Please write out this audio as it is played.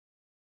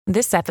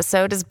This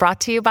episode is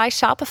brought to you by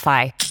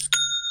Shopify.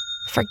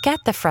 Forget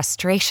the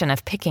frustration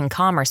of picking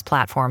commerce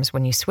platforms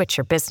when you switch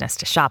your business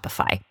to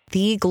Shopify,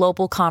 the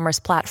global commerce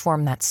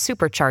platform that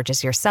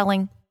supercharges your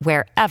selling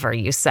wherever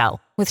you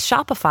sell. With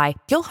Shopify,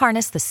 you'll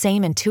harness the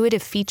same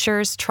intuitive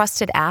features,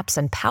 trusted apps,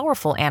 and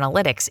powerful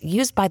analytics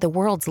used by the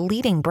world's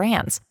leading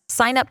brands.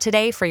 Sign up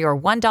today for your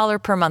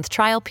 $1 per month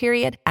trial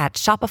period at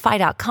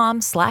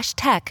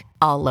shopify.com/tech,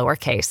 all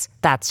lowercase.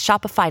 That's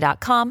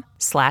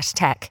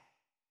shopify.com/tech.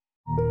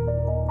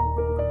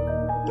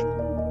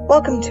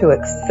 Welcome to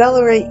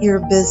Accelerate Your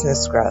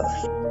Business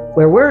Growth,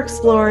 where we're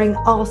exploring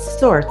all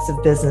sorts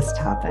of business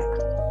topics.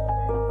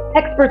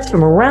 Experts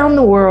from around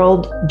the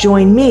world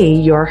join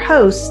me, your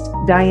host,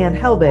 Diane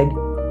Helbig,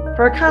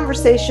 for a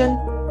conversation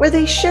where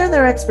they share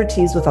their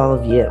expertise with all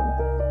of you.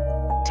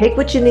 Take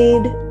what you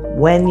need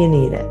when you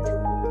need it.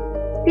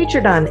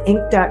 Featured on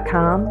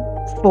Inc.com,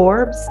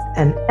 Forbes,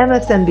 and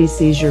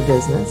MSNBC's Your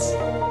Business,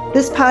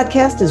 this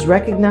podcast is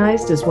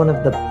recognized as one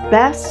of the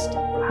best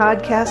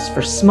podcasts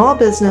for small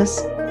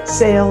business,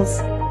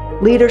 sales,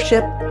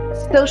 leadership,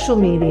 social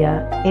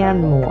media, and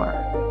more.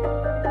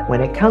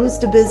 When it comes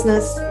to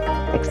business,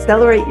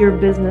 Accelerate Your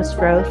Business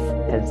Growth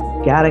has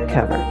got it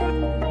covered.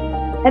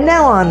 And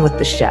now on with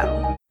the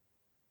show.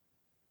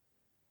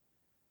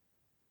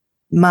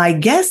 My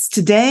guest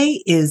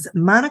today is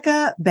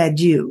Monica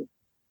Badiou.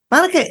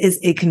 Monica is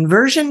a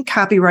conversion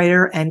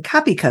copywriter and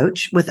copy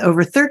coach with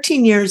over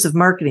 13 years of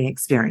marketing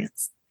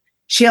experience.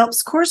 She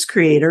helps course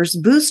creators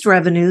boost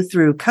revenue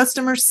through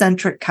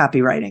customer-centric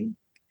copywriting.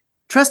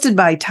 Trusted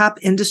by top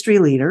industry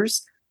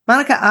leaders,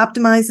 Monica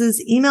optimizes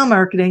email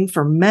marketing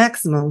for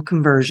maximum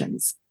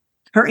conversions.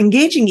 Her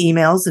engaging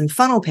emails and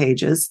funnel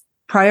pages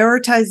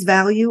prioritize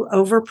value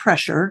over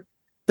pressure,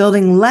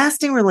 building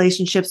lasting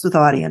relationships with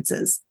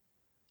audiences.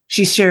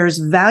 She shares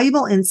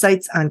valuable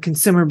insights on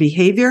consumer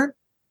behavior,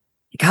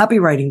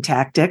 copywriting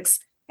tactics,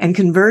 and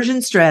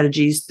conversion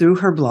strategies through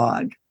her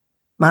blog.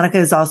 Monica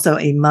is also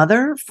a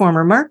mother,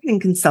 former marketing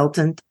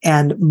consultant,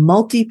 and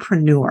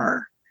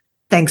multipreneur.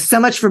 Thanks so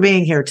much for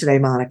being here today,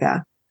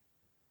 Monica.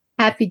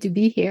 Happy to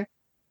be here.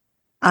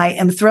 I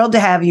am thrilled to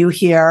have you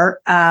here.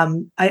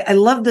 I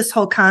love this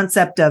whole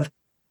concept of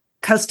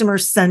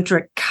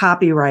customer-centric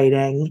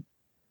copywriting.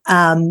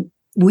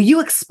 Will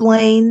you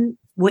explain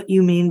what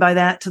you mean by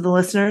that to the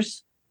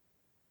listeners?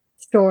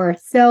 Sure.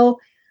 So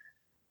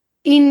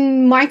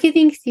in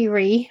marketing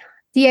theory,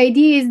 the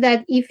idea is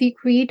that if you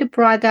create a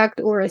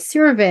product or a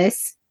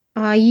service,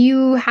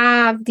 you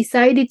have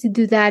decided to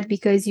do that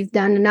because you've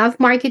done enough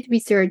market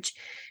research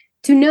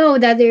to know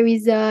that there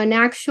is an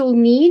actual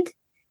need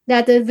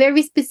that a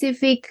very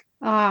specific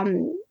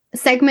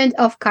segment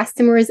of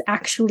customers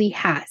actually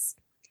has,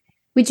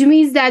 which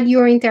means that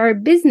your entire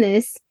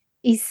business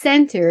is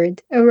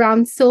centered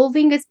around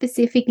solving a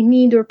specific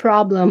need or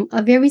problem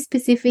a very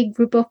specific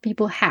group of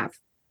people have.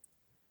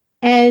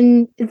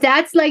 And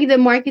that's like the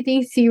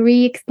marketing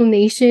theory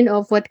explanation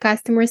of what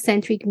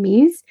customer-centric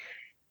means,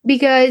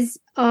 because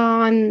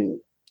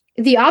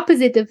the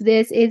opposite of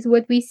this is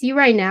what we see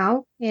right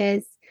now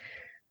is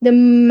the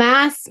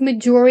mass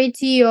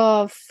majority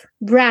of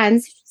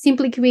brands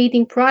simply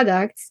creating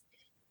products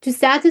to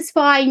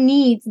satisfy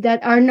needs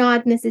that are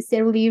not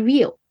necessarily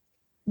real.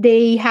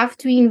 They have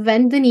to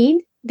invent the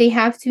need, they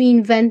have to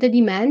invent the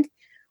demand,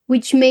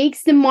 which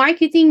makes the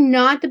marketing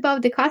not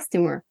about the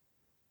customer,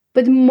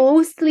 but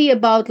mostly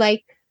about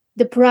like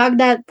the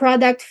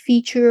product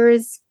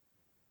features,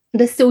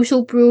 the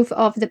social proof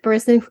of the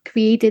person who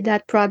created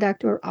that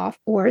product or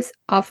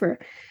offer.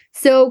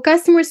 So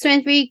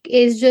customer-centric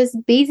is just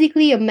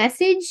basically a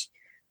message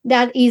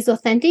that is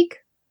authentic,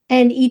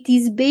 and it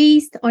is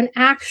based on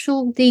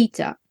actual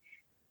data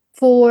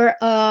for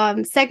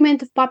a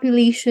segment of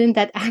population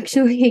that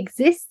actually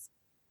exists.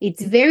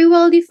 It's very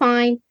well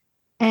defined,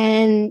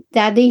 and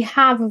that they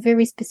have a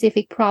very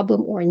specific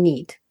problem or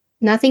need.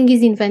 Nothing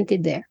is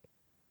invented there.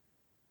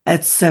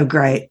 That's so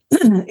great.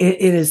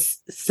 It is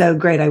so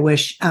great. I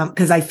wish,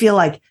 because I feel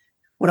like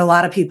what a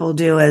lot of people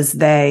do is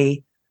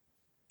they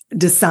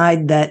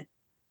decide that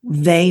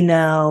they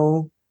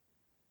know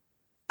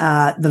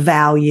the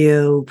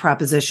value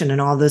proposition and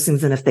all those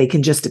things. And if they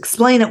can just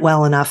explain it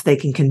well enough, they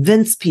can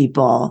convince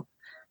people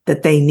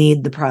that they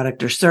need the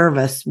product or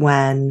service,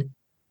 when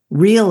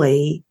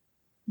really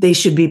they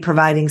should be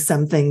providing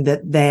something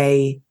that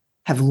they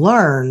have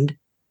learned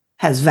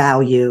has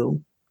value,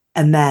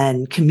 and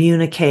then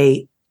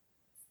communicate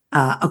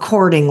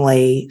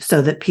accordingly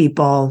so that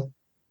people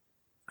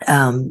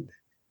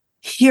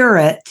hear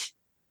it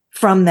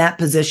from that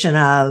position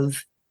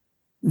of,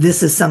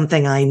 this is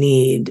something I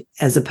need,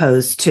 as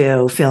opposed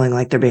to feeling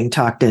like they're being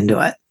talked into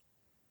it.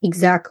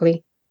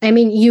 Exactly. I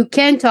mean, you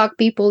can talk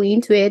people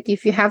into it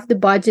if you have the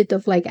budget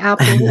of like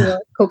Apple or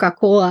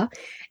Coca-Cola,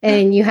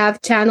 and you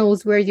have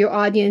channels where your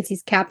audience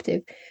is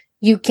captive.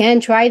 You can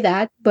try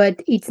that,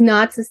 but it's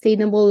not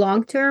sustainable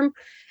long-term.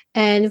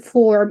 And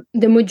for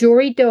the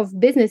majority of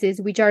businesses,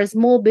 which are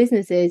small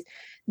businesses,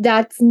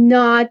 that's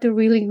not a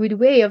really good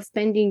way of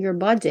spending your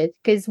budget.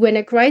 Because when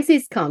a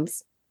crisis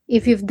comes,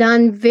 if you've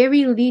done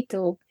very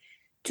little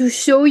to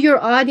show your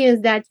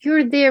audience that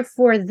you're there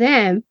for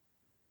them,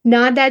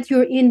 not that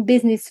you're in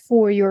business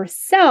for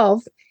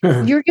yourself,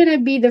 you're going to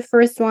be the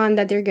first one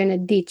that they're going to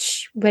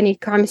ditch when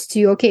it comes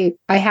to, okay,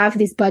 I have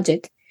this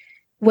budget.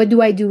 What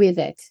do I do with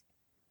it?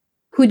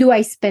 Who do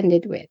I spend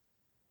it with?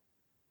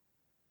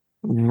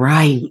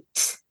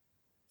 Right.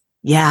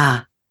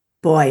 Yeah.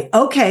 Boy.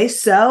 Okay.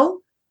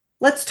 So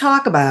let's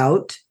talk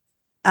about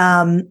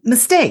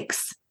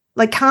mistakes,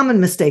 like common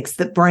mistakes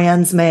that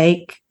brands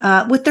make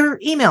with their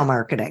email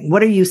marketing.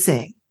 What are you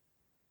seeing?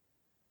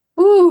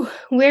 Ooh,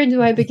 where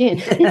do I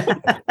begin?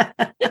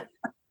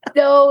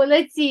 So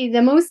let's see.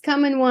 The most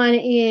common one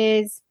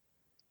is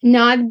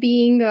not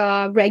being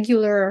a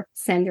regular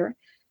sender.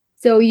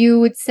 So you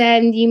would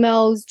send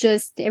emails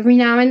just every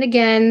now and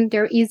again.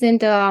 There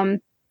isn't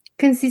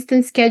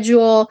consistent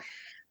schedule,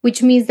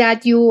 which means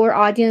that your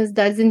audience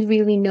doesn't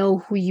really know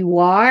who you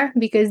are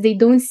because they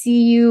don't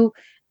see you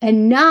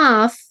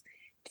enough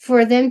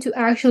for them to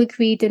actually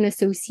create an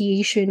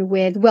association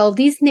with, well,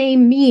 this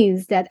name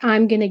means that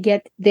I'm going to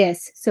get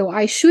this. So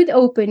I should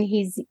open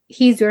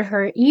his or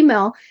her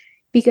email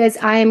because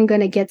I'm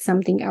going to get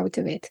something out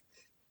of it.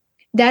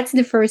 That's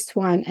the first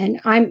one.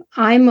 And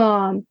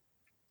I'm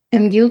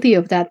guilty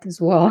of that as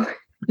well.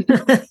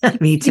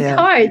 Me too. It's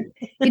hard.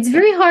 It's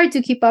very hard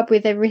to keep up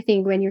with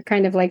everything when you're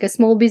kind of like a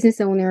small business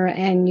owner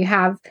and you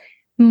have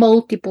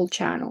multiple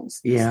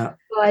channels. Yeah.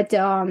 But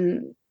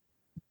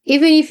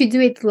even if you do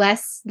it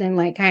less than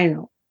like, I don't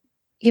know,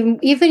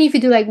 even if you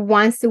do like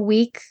once a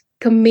week,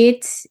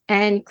 commit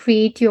and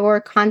create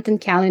your content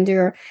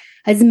calendar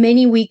as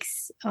many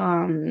weeks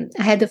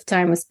ahead of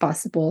time as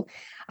possible.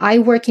 I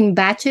work in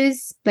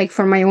batches, like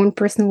for my own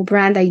personal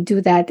brand. I do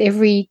that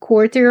every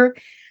quarter.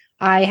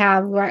 I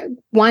have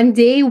one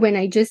day when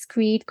I just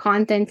create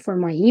content for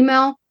my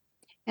email.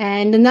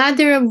 And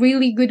another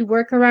really good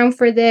workaround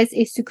for this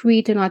is to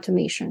create an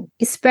automation,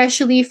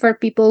 especially for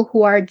people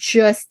who are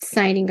just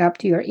signing up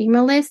to your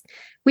email list,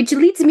 which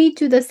leads me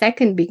to the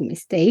second big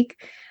mistake.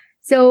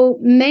 So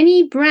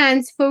many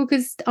brands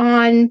focused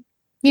on,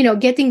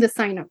 getting the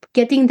sign up,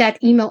 getting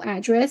that email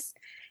address,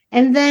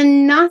 and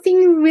then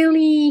nothing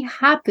really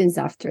happens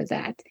after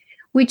that,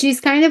 which is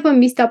kind of a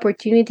missed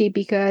opportunity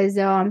because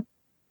I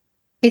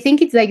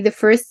think it's like the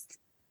first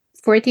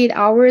 48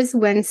 hours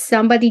when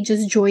somebody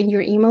just joined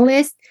your email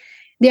list,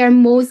 they are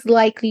most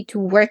likely to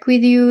work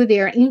with you.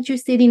 They are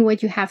interested in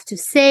what you have to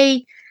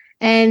say,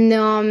 and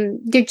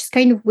they're just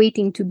kind of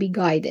waiting to be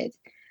guided.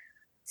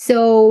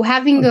 So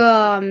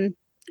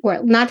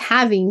not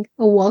having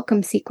a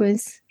welcome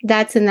sequence,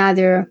 that's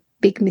another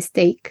big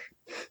mistake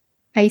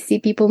I see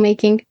people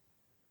making.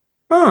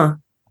 Huh.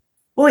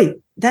 Boy,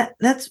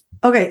 that's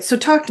okay. So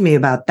talk to me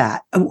about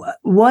that.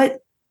 What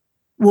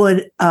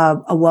would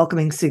a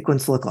welcoming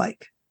sequence look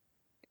like?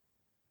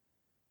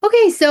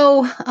 Okay,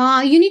 so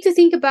you need to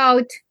think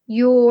about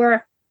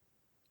your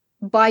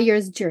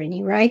buyer's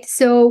journey, right?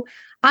 So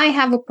I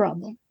have a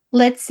problem.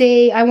 Let's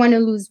say I want to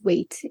lose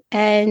weight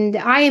and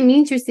I am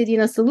interested in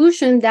a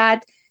solution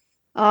that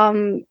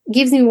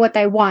gives me what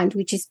I want,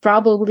 which is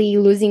probably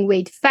losing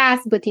weight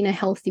fast, but in a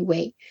healthy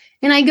way.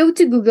 And I go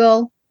to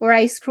Google or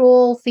I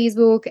scroll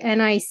Facebook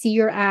and I see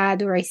your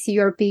ad or I see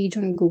your page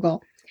on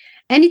Google.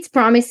 And it's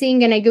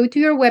promising. And I go to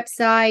your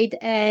website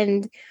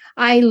and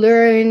I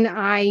learn,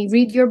 I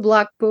read your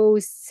blog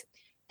posts.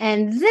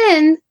 And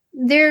then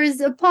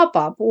there's a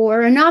pop-up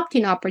or an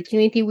opt-in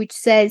opportunity which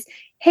says,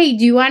 hey,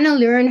 do you want to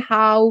learn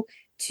how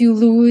to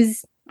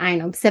lose,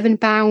 7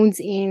 pounds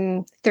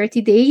in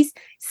 30 days?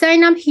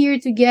 Sign up here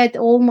to get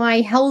all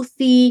my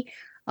healthy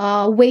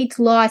weight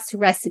loss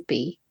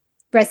recipes.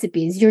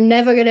 You're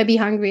never going to be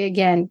hungry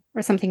again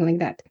or something like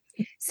that.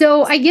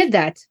 So I get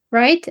that,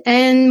 right?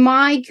 And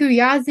my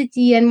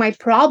curiosity and my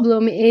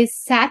problem is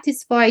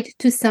satisfied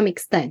to some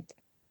extent.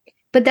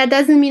 But that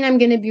doesn't mean I'm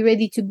going to be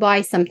ready to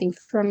buy something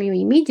from you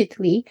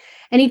immediately.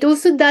 And it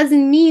also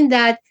doesn't mean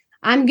that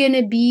I'm going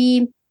to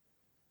be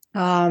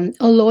a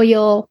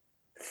loyal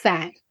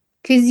fan,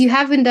 because you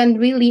haven't done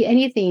really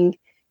anything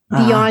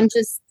beyond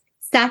just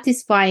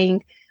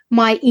satisfying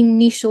my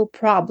initial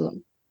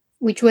problem,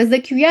 which was the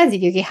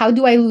curiosity. Okay, how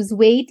do I lose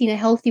weight in a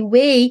healthy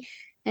way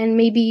and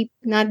maybe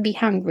not be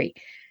hungry?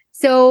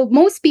 So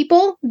most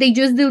people, they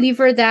just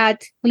deliver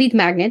that lead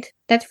magnet,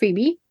 that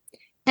freebie,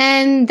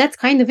 and that's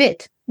kind of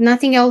it.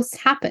 Nothing else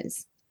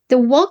happens. The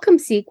welcome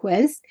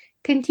sequence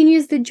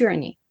continues the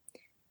journey.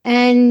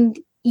 And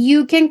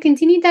you can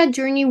continue that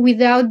journey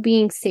without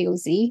being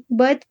salesy,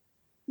 but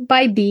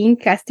by being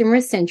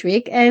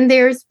customer-centric. And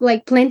there's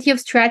like plenty of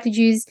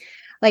strategies,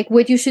 like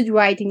what you should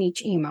write in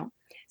each email.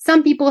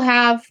 Some people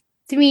have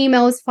 3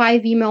 emails,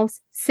 5 emails,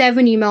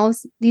 7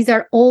 emails. These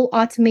are all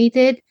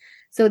automated,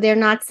 so they're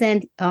not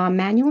sent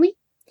manually.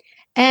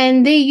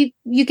 And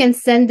you can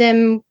send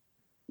them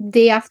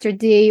day after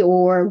day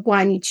or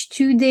one each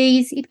 2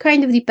 days. It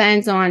kind of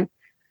depends on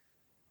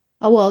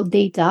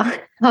data,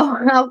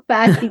 how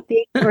fast it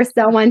takes for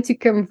someone to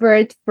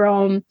convert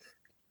from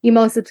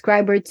email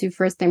subscriber to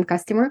first-time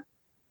customer.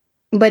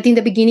 But in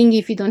the beginning,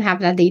 if you don't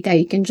have that data,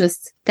 you can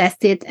just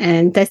test it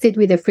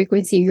with a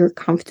frequency you're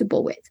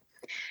comfortable with.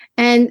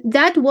 And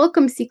that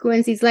welcome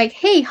sequence is like,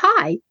 hey,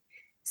 hi.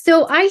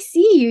 So I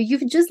see you.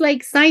 You've just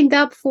like signed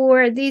up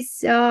for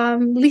this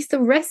list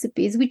of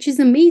recipes, which is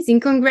amazing.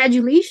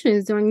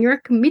 Congratulations on your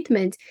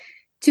commitment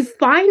to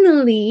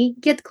finally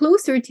get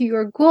closer to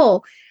your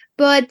goal.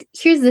 But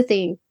here's the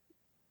thing.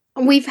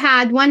 We've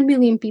had 1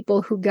 million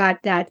people who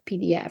got that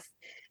PDF.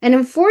 And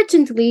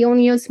unfortunately,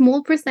 only a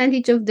small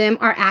percentage of them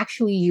are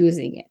actually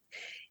using it,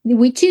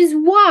 which is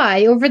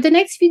why over the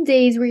next few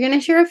days, we're going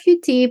to share a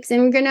few tips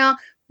and we're going to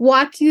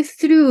walk you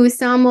through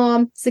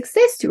some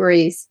success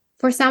stories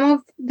for some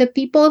of the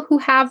people who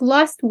have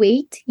lost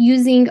weight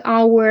using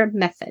our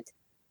method.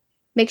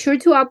 Make sure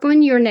to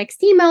open your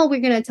next email. We're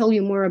going to tell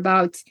you more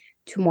about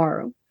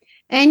tomorrow.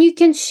 And you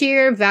can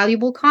share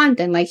valuable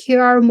content. Like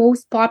here are our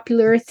most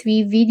popular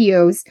 3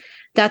 videos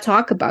that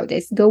talk about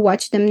this. Go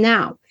watch them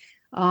now.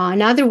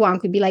 Another one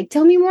could be like,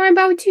 tell me more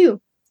about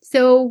you.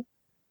 So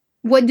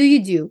what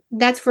do?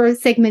 That's for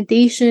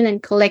segmentation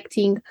and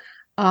collecting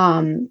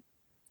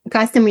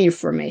customer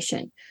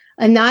information.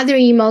 Another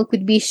email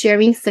could be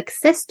sharing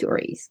success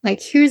stories. Like,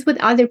 here's what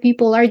other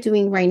people are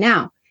doing right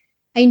now.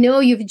 I know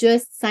you've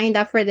just signed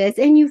up for this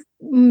and you've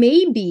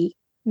maybe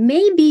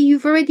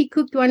you've already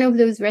cooked one of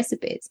those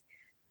recipes.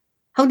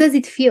 How does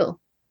it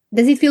feel?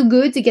 Does it feel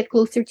good to get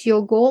closer to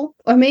your goal?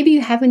 Or maybe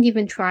you haven't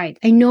even tried.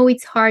 I know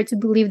it's hard to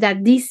believe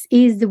that this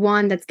is the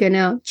one that's going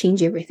to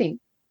change everything.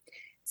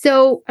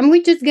 So I'm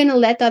just going to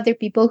let other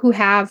people who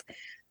have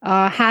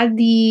have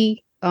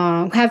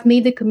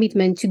made the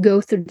commitment to go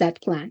through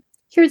that plan.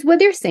 Here's what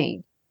they're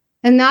saying.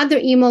 Another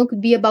email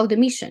could be about the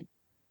mission.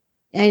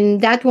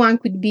 And that one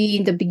could be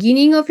in the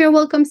beginning of your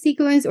welcome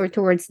sequence or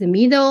towards the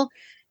middle.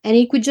 And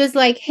it could just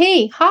like,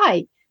 hey,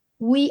 hi,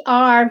 we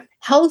are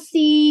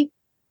healthy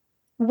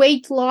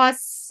weight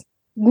loss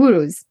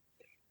gurus.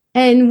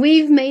 And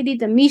we've made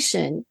it a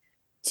mission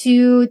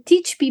to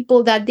teach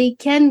people that they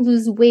can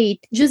lose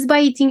weight just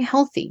by eating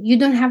healthy. You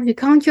don't have to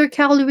count your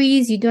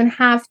calories. You don't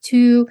have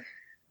to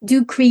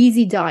do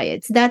crazy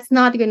diets. That's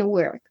not going to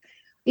work.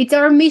 It's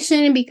our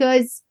mission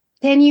because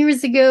 10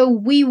 years ago,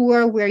 we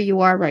were where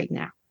you are right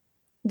now.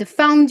 The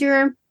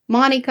founder,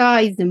 Monica,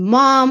 is the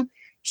mom.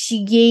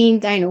 She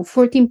gained,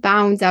 14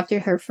 pounds after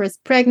her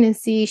first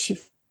pregnancy. She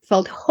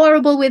felt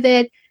horrible with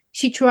it.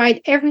 She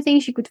tried everything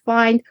she could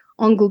find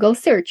on Google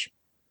search.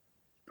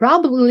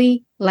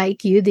 Probably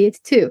like you did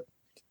too.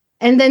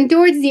 And then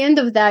towards the end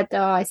of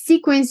that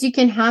sequence, you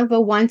can have a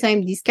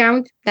one-time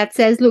discount that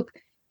says, look,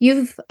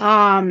 you've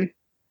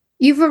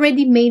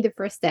already made the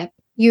first step.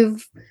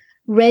 You've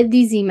read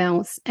these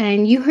emails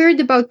and you heard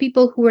about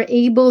people who were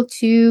able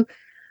to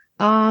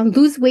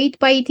lose weight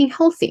by eating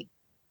healthy.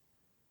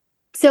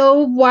 So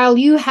while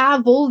you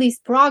have all this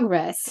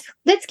progress,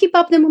 let's keep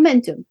up the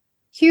momentum.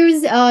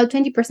 Here's a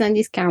 20%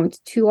 discount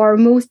to our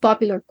most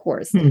popular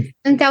course.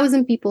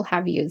 10,000 people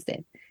have used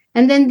it.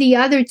 And then the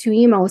other 2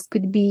 emails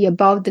could be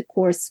about the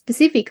course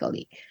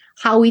specifically,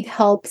 how it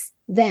helps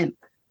them.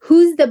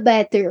 Who's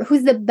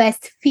the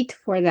best fit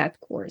for that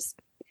course?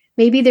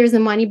 Maybe there's a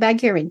money back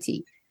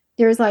guarantee.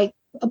 There's like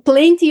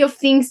plenty of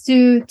things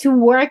to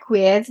work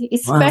with,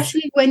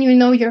 especially when you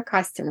know your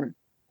customer.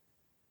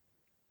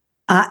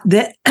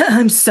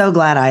 I'm so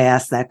glad I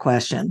asked that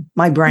question.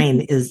 My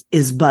brain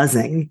is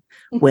buzzing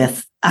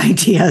with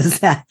ideas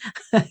that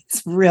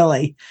it's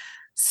really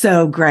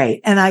so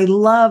great. And I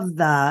love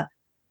the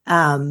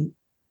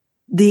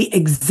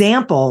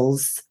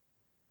examples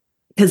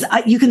because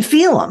you can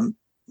feel them,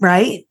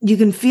 right? You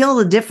can feel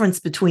the difference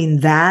between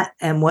that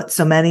and what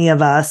so many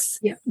of us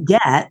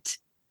get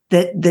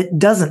that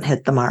doesn't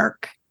hit the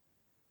mark.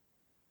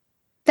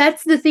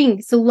 That's the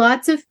thing. So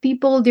lots of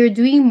people, they're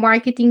doing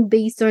marketing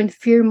based on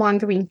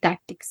fear-mongering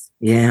tactics.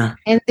 Yeah.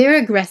 And they're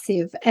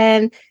aggressive.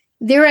 And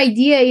their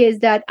idea is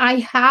that I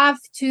have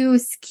to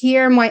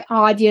scare my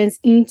audience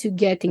into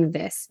getting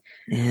this.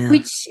 Yeah.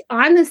 Which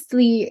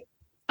honestly,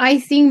 I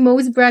think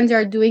most brands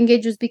are doing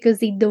it just because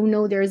they don't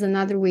know there's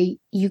another way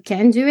you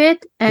can do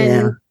it.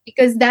 And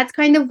because that's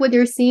kind of what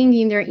they're seeing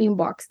in their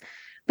inbox.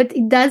 But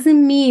it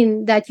doesn't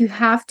mean that you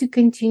have to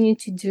continue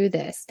to do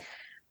this.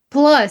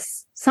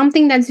 Plus,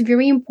 something that's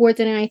very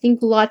important, and I think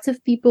lots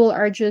of people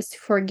are just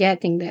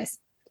forgetting this.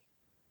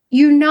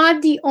 You're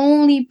not the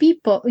only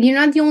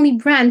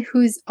brand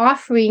who's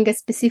offering a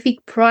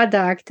specific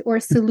product or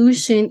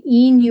solution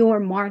in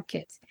your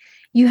market.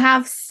 You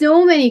have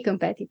so many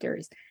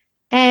competitors,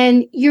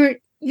 and you're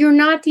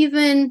not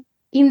even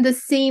in the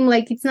same,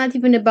 like, it's not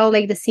even about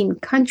like the same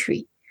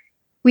country.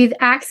 With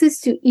access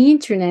to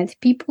internet,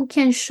 people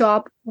can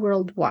shop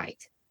worldwide.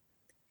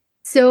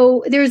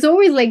 So there's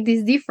always like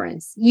this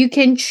difference. You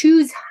can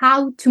choose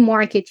how to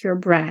market your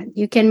brand.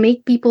 You can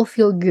make people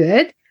feel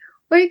good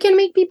or you can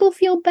make people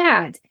feel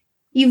bad.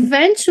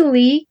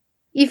 Eventually,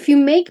 if you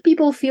make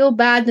people feel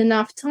bad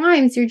enough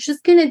times, you're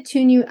just going to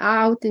tune you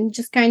out and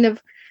just kind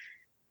of,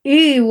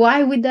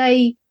 why would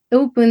I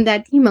open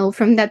that email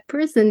from that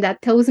person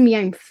that tells me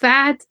I'm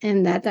fat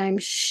and that I'm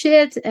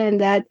shit and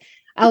that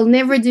I'll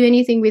never do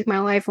anything with my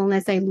life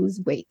unless I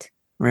lose weight.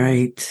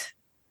 Right.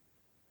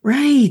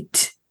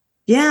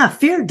 Yeah,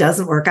 fear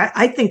doesn't work.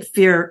 I think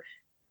fear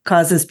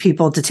causes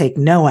people to take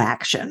no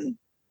action?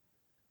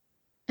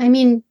 I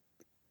mean,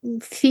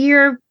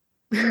 fear,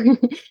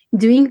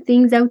 doing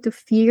things out of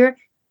fear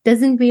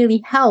doesn't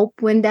really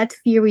help when that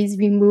fear is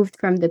removed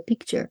from the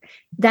picture.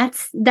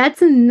 That's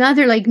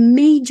another like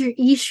major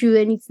issue,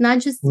 and it's not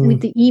just with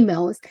the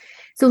emails.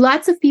 So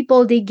lots of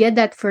people, they get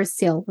that first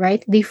sale,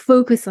 right? They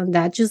focus on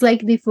that, just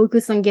like they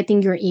focus on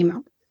getting your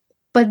email.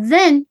 But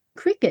then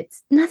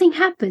crickets, nothing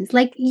happens.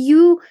 Like,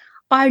 you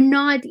are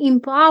not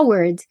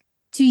empowered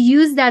to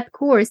use that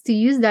course, to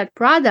use that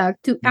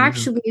product to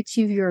actually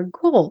achieve your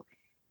goal.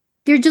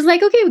 They're just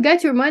like, okay, we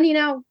got your money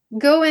now,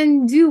 go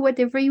and do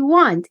whatever you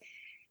want.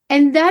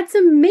 And that's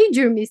a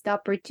major missed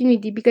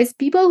opportunity, because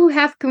people who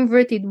have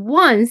converted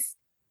once,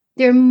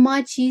 they're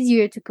much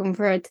easier to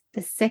convert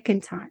the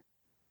second time.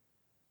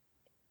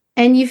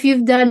 And if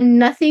you've done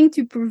nothing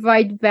to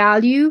provide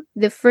value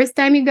the first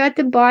time you got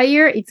the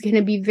buyer, it's going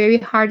to be very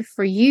hard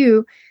for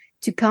you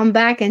to come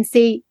back and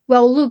say,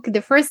 well, look,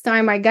 the first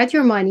time I got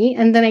your money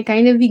and then I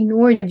kind of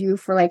ignored you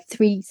for like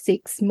 3,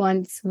 6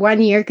 months,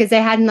 1 year, because I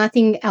had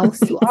nothing else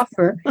to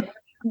offer.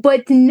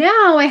 But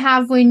now I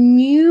have a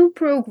new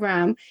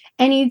program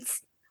and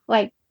it's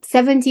like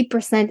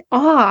 70%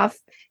 off.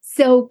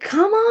 So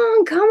come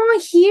on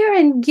here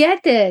and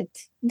get it.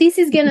 This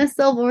is going to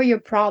solve all your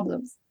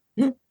problems.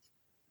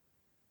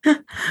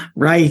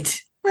 Right.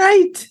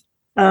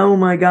 Oh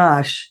my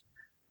gosh.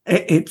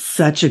 It's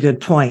such a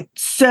good point.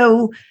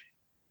 So,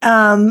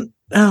 oh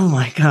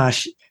my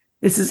gosh,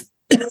 this is,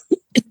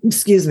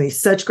 excuse me,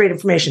 such great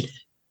information.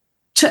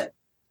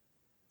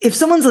 If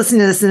someone's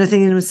listening to this and they're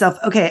thinking to themselves,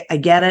 okay, I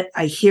get it,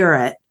 I hear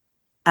it.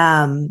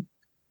 How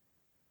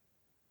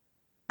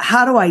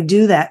do I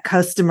do that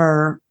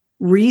customer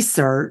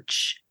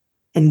research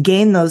and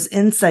gain those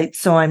insights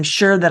so I'm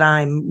sure that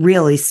I'm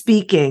really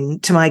speaking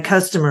to my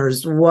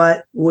customers?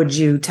 What would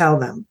you tell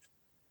them?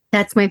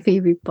 That's my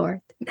favorite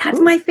part. So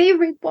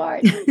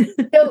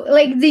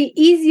like the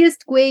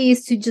easiest way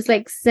is to just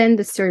like send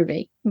a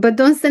survey, but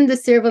don't send the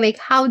survey like,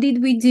 how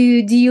did we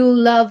do? Do you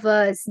love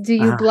us? Do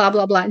you blah,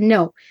 blah, blah?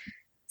 No.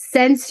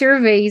 Send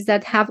surveys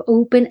that have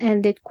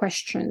open-ended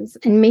questions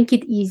and make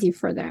it easy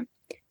for them.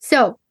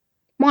 So,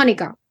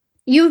 Monica,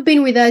 you've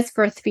been with us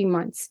for 3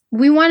 months.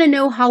 We want to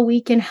know how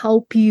we can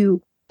help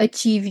you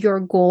achieve your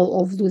goal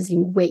of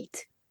losing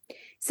weight.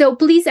 So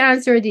please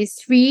answer these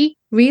 3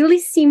 really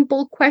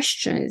simple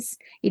questions.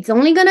 It's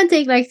only going to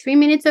take like 3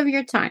 minutes of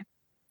your time.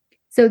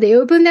 So they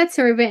open that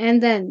survey,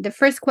 and then the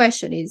first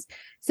question is,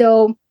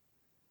 so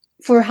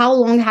for how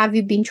long have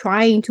you been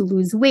trying to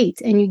lose weight?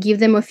 And you give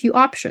them a few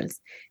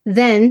options.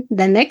 Then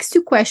the next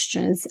 2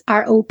 questions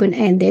are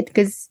open-ended,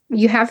 because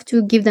you have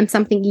to give them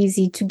something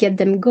easy to get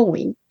them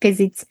going,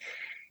 because it's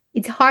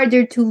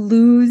harder to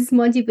lose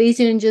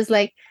motivation and just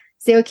like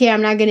say, okay,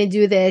 I'm not going to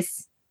do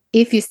this,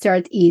 if you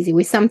start easy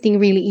with something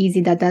really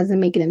easy that doesn't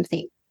make them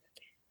think.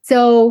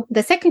 So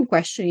the second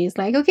question is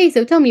like, okay,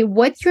 so tell me,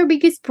 what's your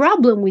biggest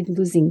problem with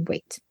losing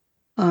weight?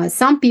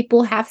 Some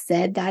people have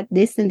said that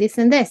this and this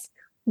and this.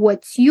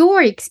 What's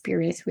your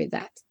experience with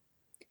that?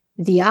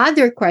 The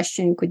other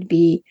question could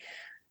be,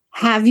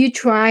 have you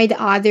tried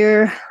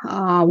other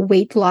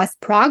weight loss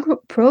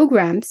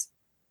programs?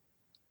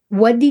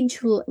 What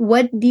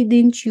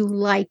didn't you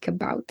like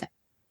about them?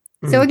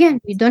 So again,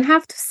 you don't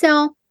have to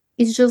sell.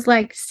 It's just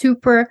like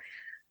super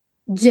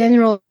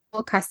general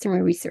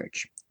customer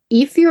research.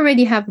 If you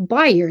already have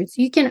buyers,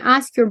 you can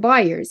ask your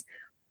buyers,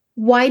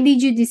 why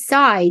did you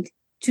decide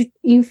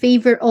in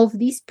favor of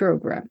this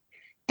program?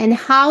 And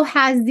how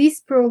has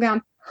this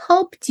program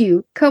helped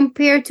you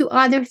compared to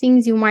other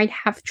things you might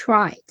have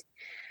tried?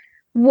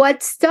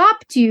 What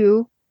stopped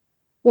you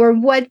or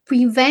what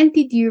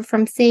prevented you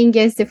from saying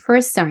yes the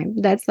first time?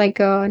 That's like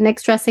an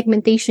extra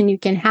segmentation you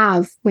can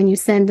have when you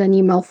send an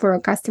email for a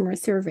customer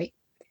survey.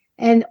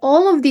 And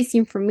all of this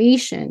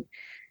information,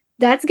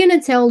 that's going to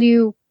tell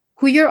you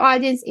who your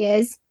audience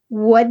is,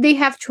 what they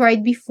have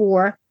tried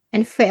before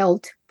and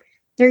failed.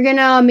 They're going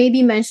to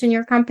maybe mention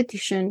your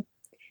competition.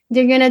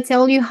 They're going to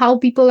tell you how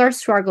people are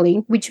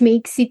struggling, which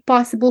makes it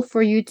possible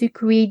for you to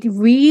create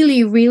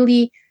really,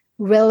 really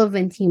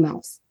relevant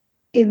emails.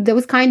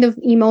 Those kind of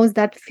emails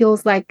that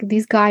feels like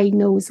this guy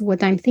knows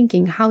what I'm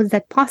thinking. How is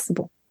that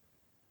possible?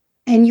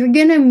 And you're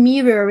going to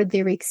mirror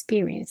their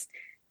experience.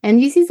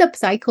 And this is a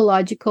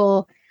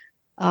psychological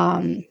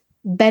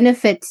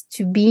benefit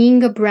to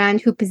being a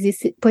brand who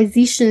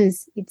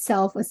positions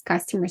itself as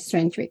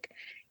customer-centric.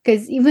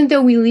 Because even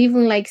though we live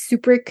in like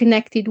super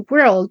connected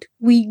world,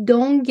 we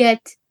don't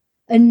get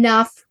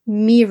enough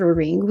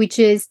mirroring, which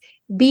is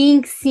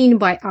being seen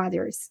by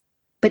others,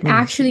 but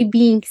actually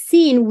being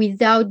seen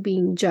without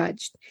being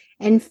judged.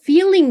 And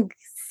feeling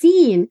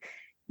seen,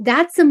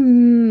 that's a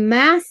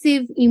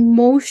massive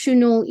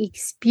emotional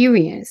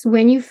experience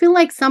when you feel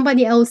like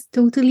somebody else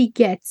totally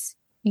gets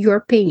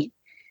your pain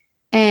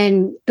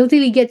and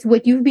totally gets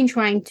what you've been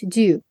trying to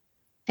do.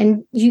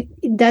 And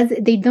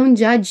they don't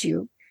judge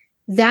you.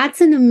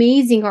 That's an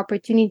amazing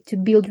opportunity to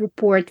build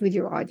rapport with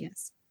your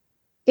audience.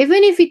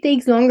 Even if it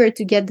takes longer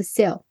to get the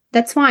sale,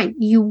 that's fine.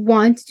 You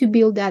want to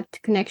build that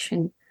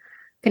connection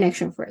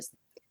first.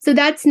 So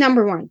that's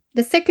number one.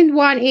 The second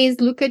one is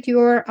look at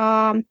your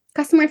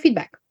customer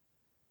feedback.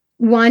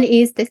 One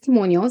is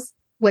testimonials.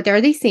 What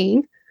are they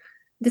saying?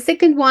 The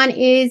second one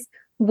is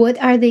what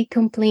are they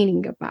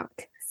complaining about?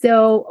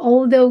 So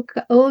all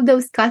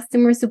those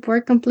customer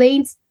support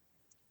complaints,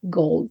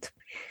 gold.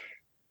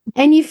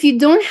 And if you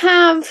don't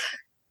have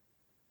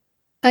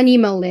an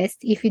email list,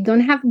 if you don't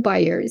have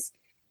buyers,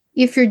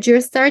 if you're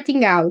just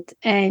starting out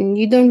and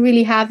you don't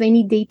really have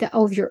any data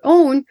of your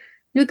own,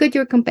 look at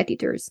your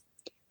competitors.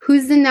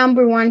 Who's the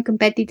number one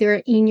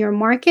competitor in your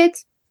market?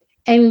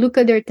 And look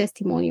at their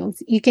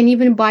testimonials. You can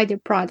even buy their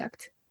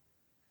product.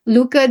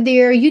 Look at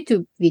their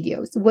YouTube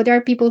videos. What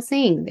are people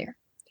saying there?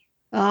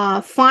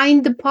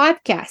 Find the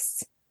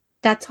podcasts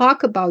that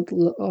talk about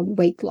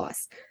weight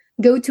loss.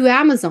 Go to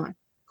Amazon.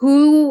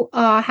 Who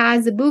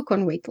has a book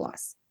on weight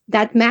loss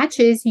that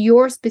matches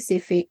your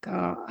specific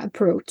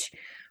approach?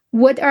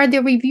 What are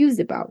the reviews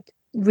about?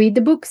 Read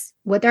the books.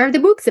 What are the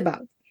books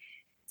about?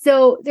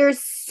 So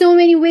there's so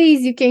many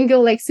ways you can go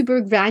like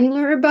super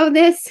granular about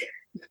this.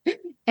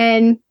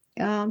 And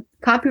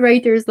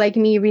copywriters like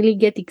me really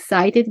get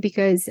excited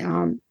because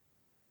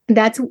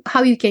that's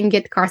how you can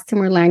get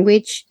customer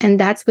language. And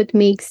that's what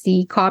makes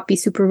the copy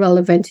super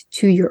relevant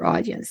to your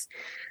audience.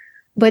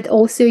 But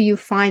also you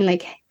find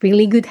like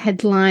really good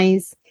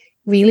headlines,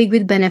 really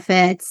good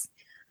benefits.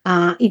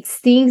 It's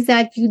things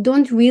that you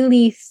don't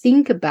really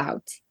think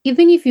about,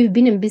 even if you've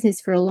been in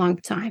business for a long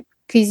time,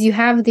 because you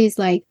have these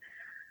like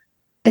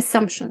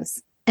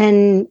assumptions.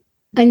 And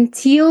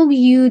until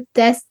you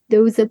test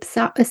those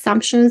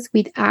assumptions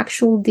with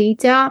actual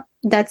data,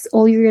 that's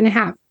all you're going to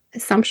have,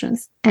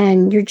 assumptions.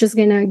 And you're just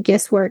going to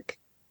guesswork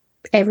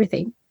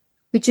everything,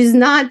 which is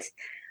not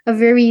a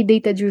very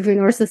data-driven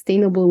or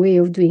sustainable way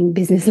of doing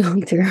business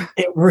long-term.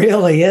 It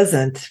really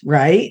isn't,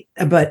 right?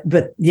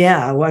 But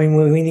yeah, I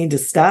mean, we need to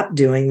stop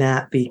doing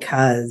that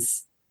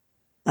because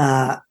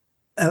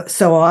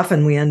so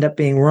often we end up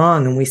being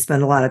wrong and we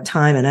spend a lot of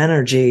time and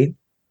energy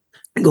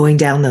going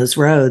down those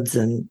roads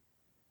and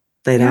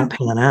they don't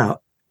pan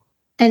out.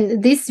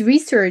 And this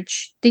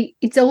research,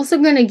 it's also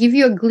going to give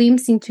you a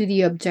glimpse into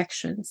the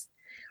objections.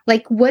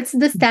 Like, what's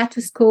the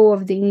status quo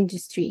of the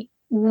industry?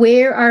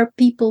 Where are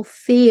people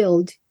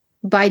failed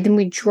by the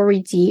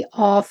majority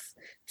of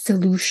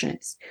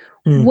solutions?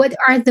 What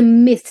are the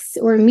myths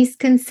or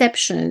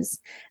misconceptions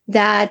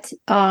that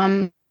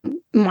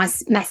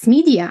mass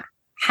media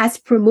has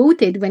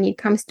promoted when it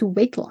comes to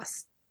weight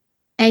loss?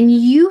 And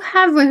you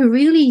have a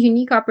really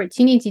unique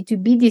opportunity to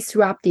be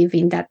disruptive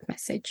in that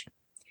message,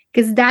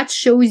 because that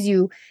shows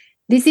you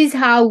this is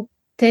how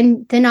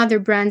 10 other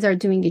brands are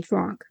doing it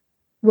wrong.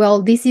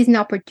 Well, this is an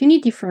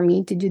opportunity for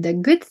me to do the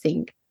good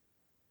thing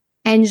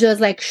and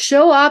just like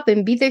show up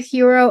and be the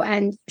hero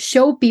and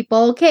show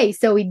people, okay,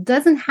 so it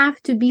doesn't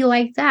have to be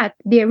like that.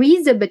 There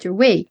is a better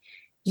way.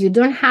 You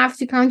don't have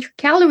to count your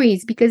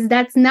calories because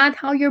that's not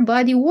how your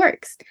body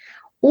works.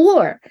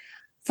 Or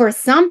for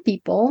some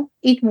people,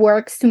 it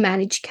works to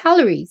manage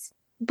calories,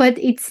 but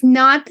it's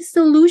not the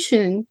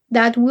solution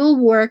that will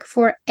work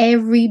for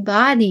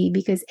everybody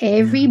because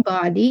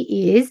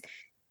everybody is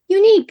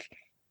unique.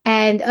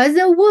 And as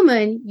a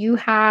woman, you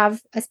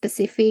have a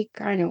specific,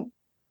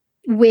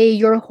 way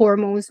your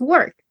hormones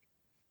work.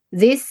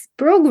 This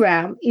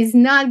program is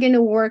not going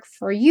to work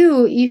for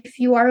you if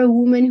you are a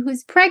woman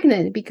who's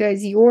pregnant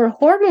because your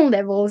hormone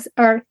levels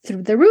are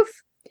through the roof.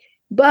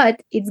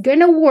 But it's going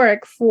to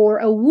work for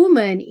a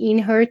woman in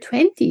her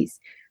 20s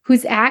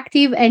who's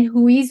active and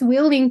who is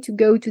willing to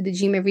go to the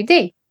gym every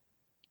day.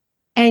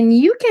 And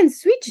you can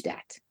switch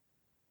that.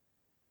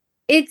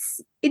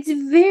 It's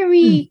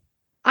very,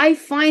 I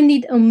find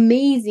it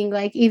amazing.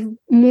 Like if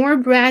more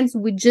brands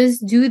would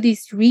just do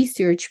this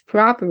research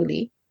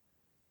properly,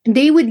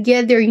 they would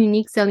get their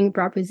unique selling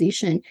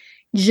proposition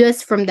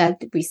just from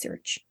that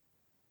research.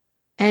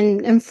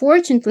 And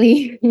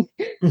unfortunately,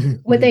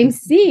 what I'm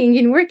seeing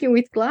in working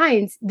with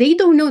clients, they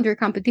don't know their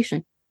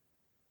competition.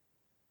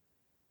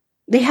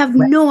 They have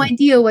no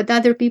idea what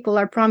other people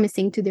are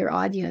promising to their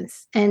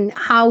audience and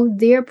how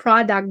their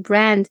product,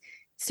 brand,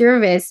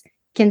 service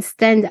can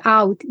stand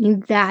out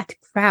in that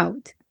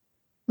crowd,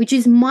 which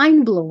is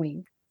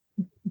mind-blowing.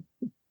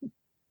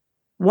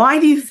 Why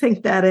do you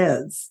think that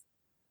is?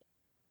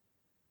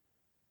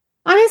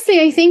 Honestly,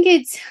 I think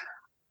it's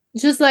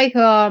just like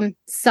a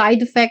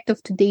side effect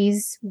of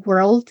today's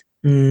world.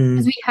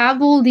 Because we have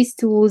all these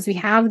tools, we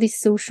have this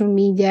social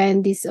media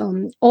and this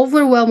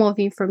overwhelm of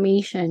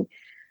information.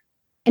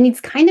 And it's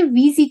kind of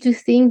easy to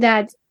think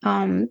that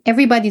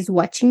everybody's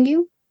watching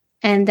you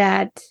and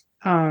that,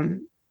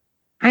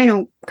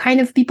 kind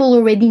of people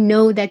already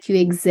know that you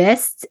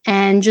exist.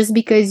 And just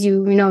because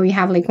you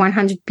have like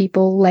 100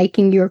 people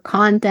liking your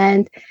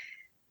content,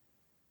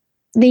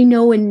 they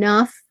know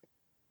enough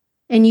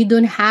and you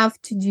don't have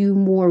to do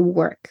more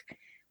work,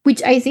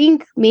 which I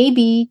think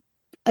maybe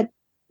at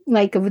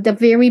the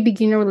very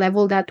beginner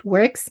level that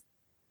works.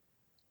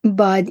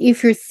 But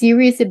if you're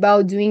serious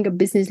about doing a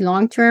business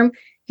long-term,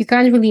 you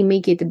can't really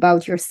make it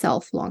about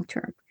yourself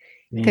long-term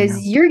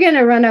because you're going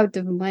to run out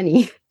of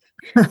money.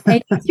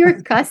 And it's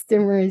your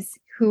customers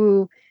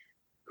who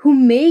who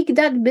make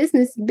that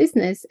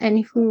business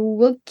and who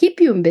will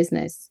keep you in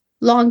business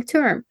long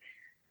term.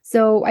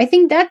 So I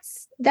think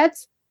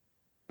that's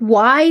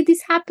why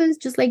this happens,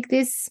 just like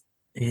this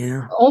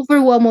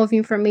overwhelm of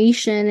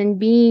information and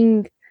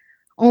being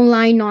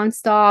online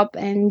nonstop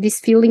and this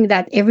feeling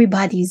that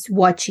everybody's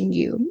watching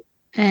you.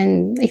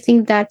 And I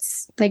think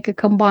that's like a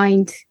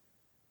combined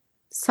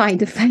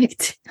side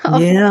effect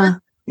of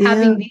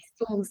having these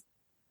tools.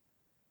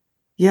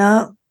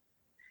 Yeah.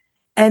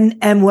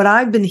 And what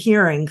I've been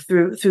hearing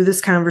through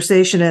this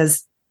conversation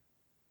is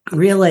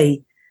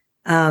really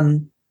have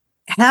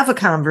a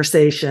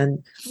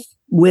conversation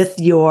with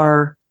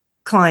your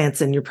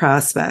clients and your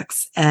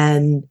prospects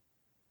and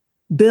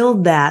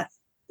build that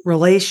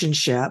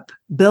relationship,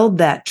 build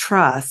that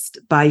trust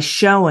by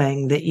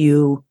showing that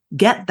you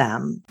get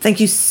them.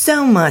 Thank you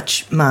so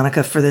much,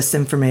 Monica, for this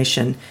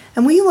information.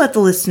 And will you let the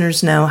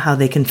listeners know how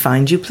they can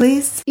find you,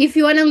 please? If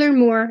you want to learn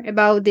more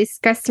about this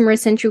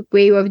customer-centric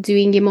way of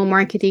doing email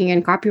marketing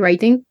and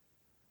copywriting,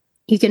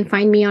 you can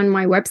find me on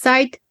my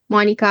website,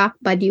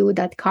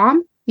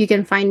 monicabadiou.com. You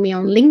can find me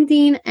on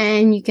LinkedIn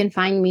and you can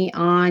find me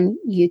on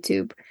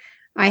YouTube.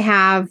 I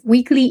have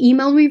weekly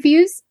email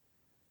reviews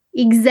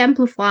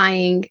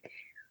exemplifying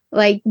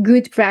like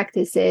good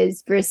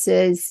practices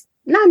versus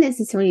not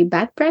necessarily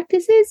bad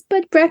practices,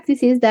 but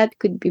practices that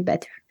could be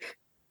better.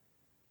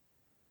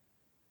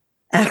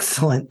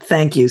 Excellent.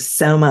 Thank you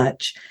so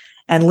much.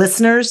 And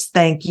listeners,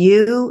 thank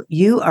you.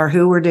 You are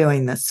who we're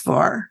doing this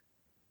for.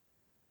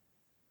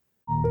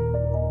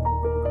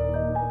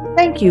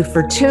 Thank you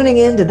for tuning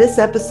in to this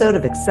episode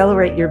of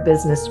Accelerate Your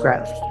Business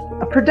Growth,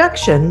 a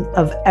production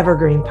of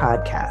Evergreen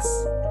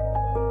Podcasts.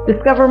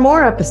 Discover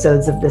more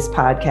episodes of this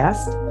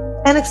podcast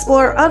and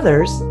explore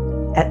others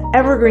at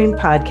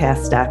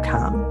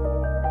evergreenpodcast.com.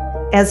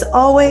 As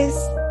always,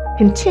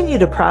 continue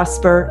to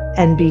prosper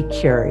and be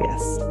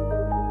curious.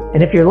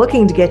 And if you're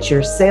looking to get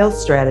your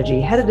sales strategy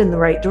headed in the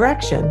right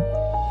direction,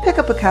 pick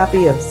up a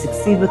copy of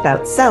Succeed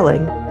Without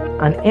Selling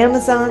on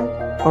Amazon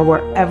or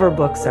wherever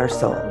books are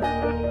sold.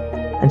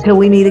 Until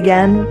we meet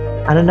again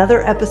on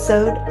another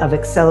episode of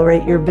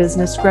Accelerate Your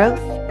Business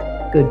Growth,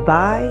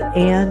 goodbye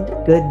and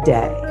good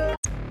day.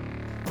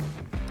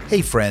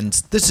 Hey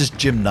friends, this is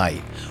Jim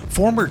Knight,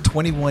 former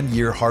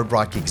 21-year Hard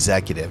Rock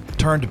executive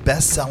turned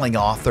best-selling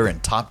author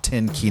and top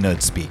 10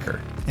 keynote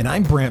speaker. And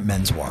I'm Brant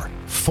Menswar,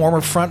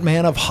 former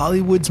frontman of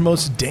Hollywood's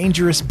most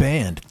dangerous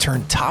band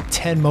turned top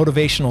 10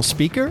 motivational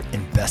speaker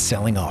and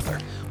best-selling author.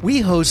 We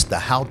host the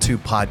how-to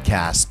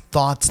podcast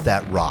Thoughts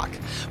That Rock,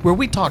 where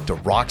we talk to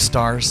rock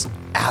stars,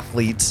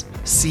 athletes,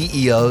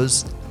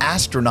 CEOs,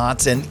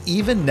 astronauts, and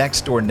even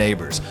next-door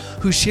neighbors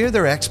who share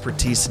their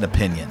expertise and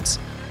opinions.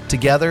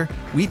 Together,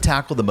 we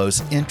tackle the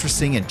most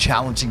interesting and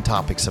challenging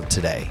topics of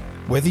today.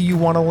 Whether you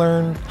want to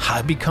learn how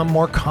to become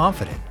more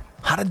confident,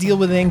 how to deal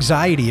with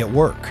anxiety at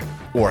work,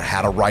 or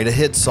how to write a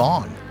hit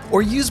song,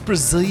 or use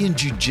Brazilian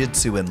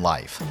Jiu-Jitsu in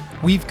life,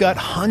 we've got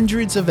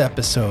hundreds of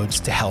episodes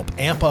to help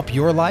amp up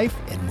your life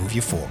and move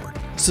you forward.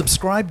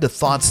 Subscribe to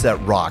Thoughts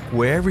That Rock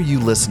wherever you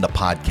listen to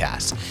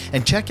podcasts,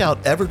 and check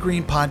out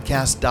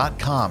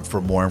evergreenpodcast.com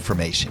for more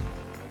information.